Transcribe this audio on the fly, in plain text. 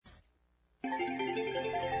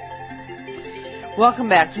Welcome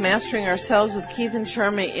back to Mastering Ourselves with Keith and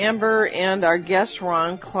Charmaine Amber and our guest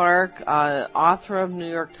Ron Clark, author of New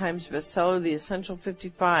York Times bestseller, The Essential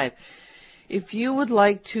 55. If you would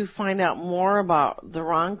like to find out more about the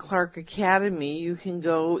Ron Clark Academy, you can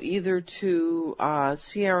go either to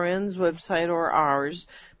CRN's website or ours,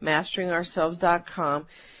 masteringourselves.com,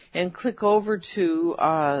 and click over to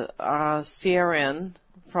CRN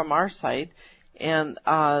from our site, and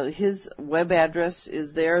his web address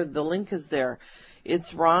is there. The link is there.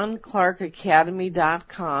 It's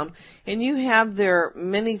ronclarkacademy.com, and you have there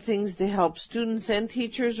many things to help students and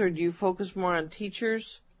teachers, or do you focus more on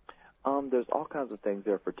teachers? There's all kinds of things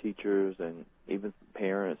there for teachers and even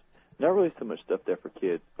parents. Not really so much stuff there for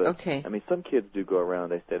kids, but okay. I mean, some kids do go around,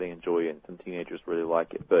 they say they enjoy it, and some teenagers really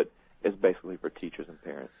like it, but it's basically for teachers and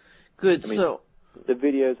parents. Good. I mean, so the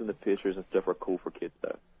videos and the pictures and stuff are cool for kids,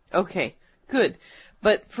 though. Okay, good.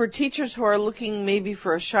 But for teachers who are looking maybe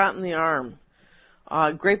for a shot in the arm,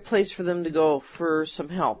 great place for them to go for some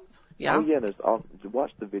help. Yeah? Oh, yeah,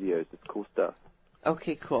 watch the videos. It's cool stuff.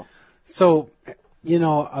 Okay, cool. So, you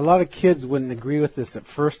know, a lot of kids wouldn't agree with this at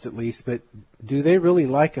first, at least, but do they really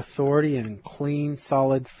like authority and clean,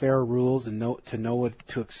 solid, fair rules and know what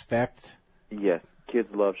to expect? Yes,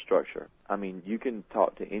 kids love structure. I mean, you can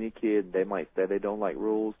talk to any kid. They might say they don't like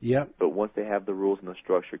rules. Yep. But once they have the rules and the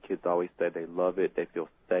structure, kids always say they love it. They feel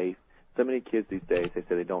safe. So many kids these days, they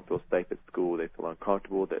say they don't feel safe at school. They feel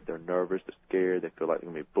uncomfortable, that they're nervous, they're scared, they feel like they're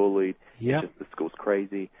going to be bullied. Yep. It's just the school's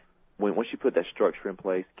crazy. Once you put that structure in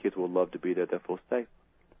place, kids will love to be there. They'll feel safe.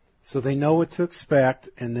 So they know what to expect,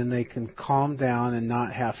 and then they can calm down and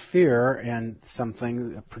not have fear, and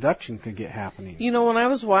a production could get happening. You know, when I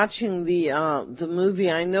was watching the movie,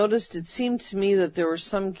 I noticed it seemed to me that there were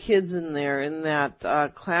some kids in there in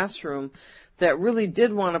that classroom that really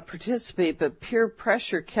did want to participate, but peer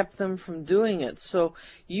pressure kept them from doing it. So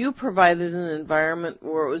you provided an environment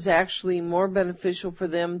where it was actually more beneficial for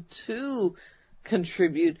them to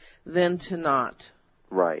contribute than to not.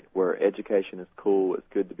 Right, where education is cool, it's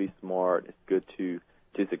good to be smart, it's good to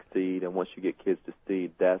succeed, and once you get kids to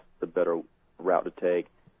succeed, that's the better route to take,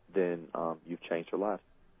 then you've changed their lives.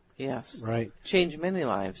 Yes. Right. Changed many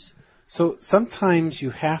lives. So sometimes you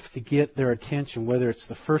have to get their attention, whether it's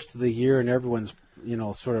the first of the year and everyone's, you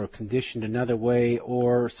know, sort of conditioned another way,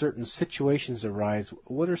 or certain situations arise.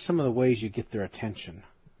 What are some of the ways you get their attention?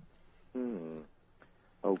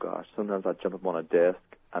 Oh, gosh, sometimes I jump up on a desk.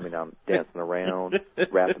 I mean, I'm dancing around,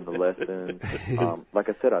 rapping the lesson. Like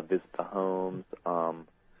I said, I visit the homes.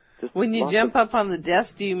 When you jump up on the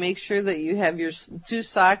desk, do you make sure that you have your two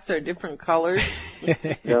socks are different colors?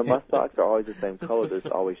 No, my socks are always the same color. There's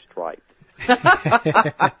always striped.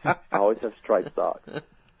 I always have striped socks.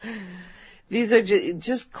 These are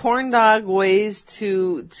just corn dog ways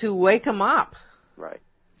to wake them up. Right.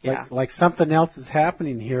 Yeah. Like something else is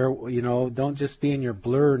happening here. You know, don't just be in your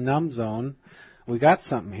blur numb zone. We got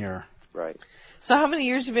something here. Right. So how many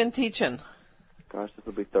years have you been teaching? Gosh, this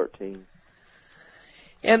will be 13.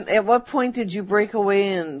 And at what point did you break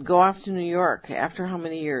away and go off to New York? After how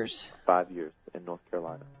many years? 5 years in North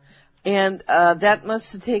Carolina. And that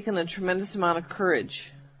must have taken a tremendous amount of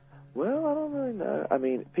courage. Well, I don't really know. I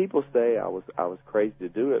mean, people say I was crazy to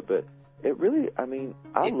do it, but it really, I mean,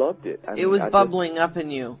 I loved it. It was bubbling up in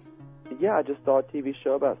you. Yeah, I just saw a TV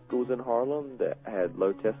show about schools in Harlem that had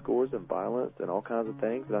low test scores and violence and all kinds of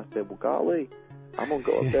things, and I said, well, golly, I'm going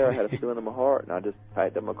to go up there. I had a feeling in my heart, and I just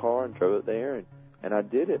packed up my car and drove it there, and I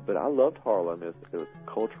did it. But I loved Harlem. It was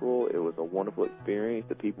cultural. It was a wonderful experience.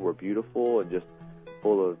 The people were beautiful and just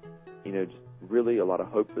full of, you know, just really a lot of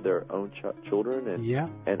hope for their own children, and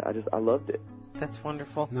I loved it. That's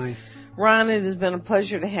wonderful. Nice. Ron, it has been a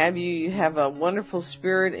pleasure to have you. You have a wonderful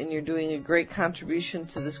spirit, and you're doing a great contribution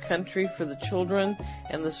to this country for the children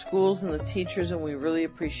and the schools and the teachers, and we really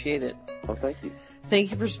appreciate it. Well, thank you. Thank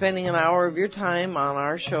you for spending an hour of your time on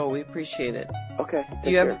our show. We appreciate it. Okay.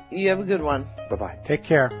 You have a good one. Bye-bye. Take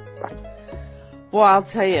care. Bye. Well, I'll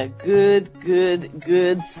tell you, good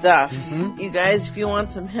stuff. Mm-hmm. You guys, if you want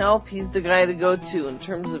some help, he's the guy to go to in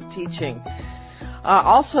terms of teaching.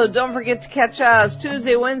 Also, don't forget to catch us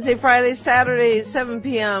Tuesday, Wednesday, Friday, Saturday, 7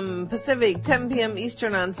 p.m. Pacific, 10 p.m.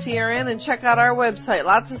 Eastern on CRN, and check out our website.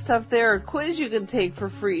 Lots of stuff there. A quiz you can take for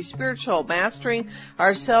free. Spiritual,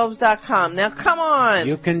 masteringourselves.com. Now, come on.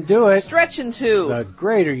 You can do it. Stretch into The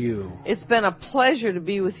greater you. It's been a pleasure to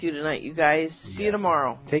be with you tonight, you guys. See you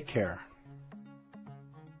tomorrow. Take care.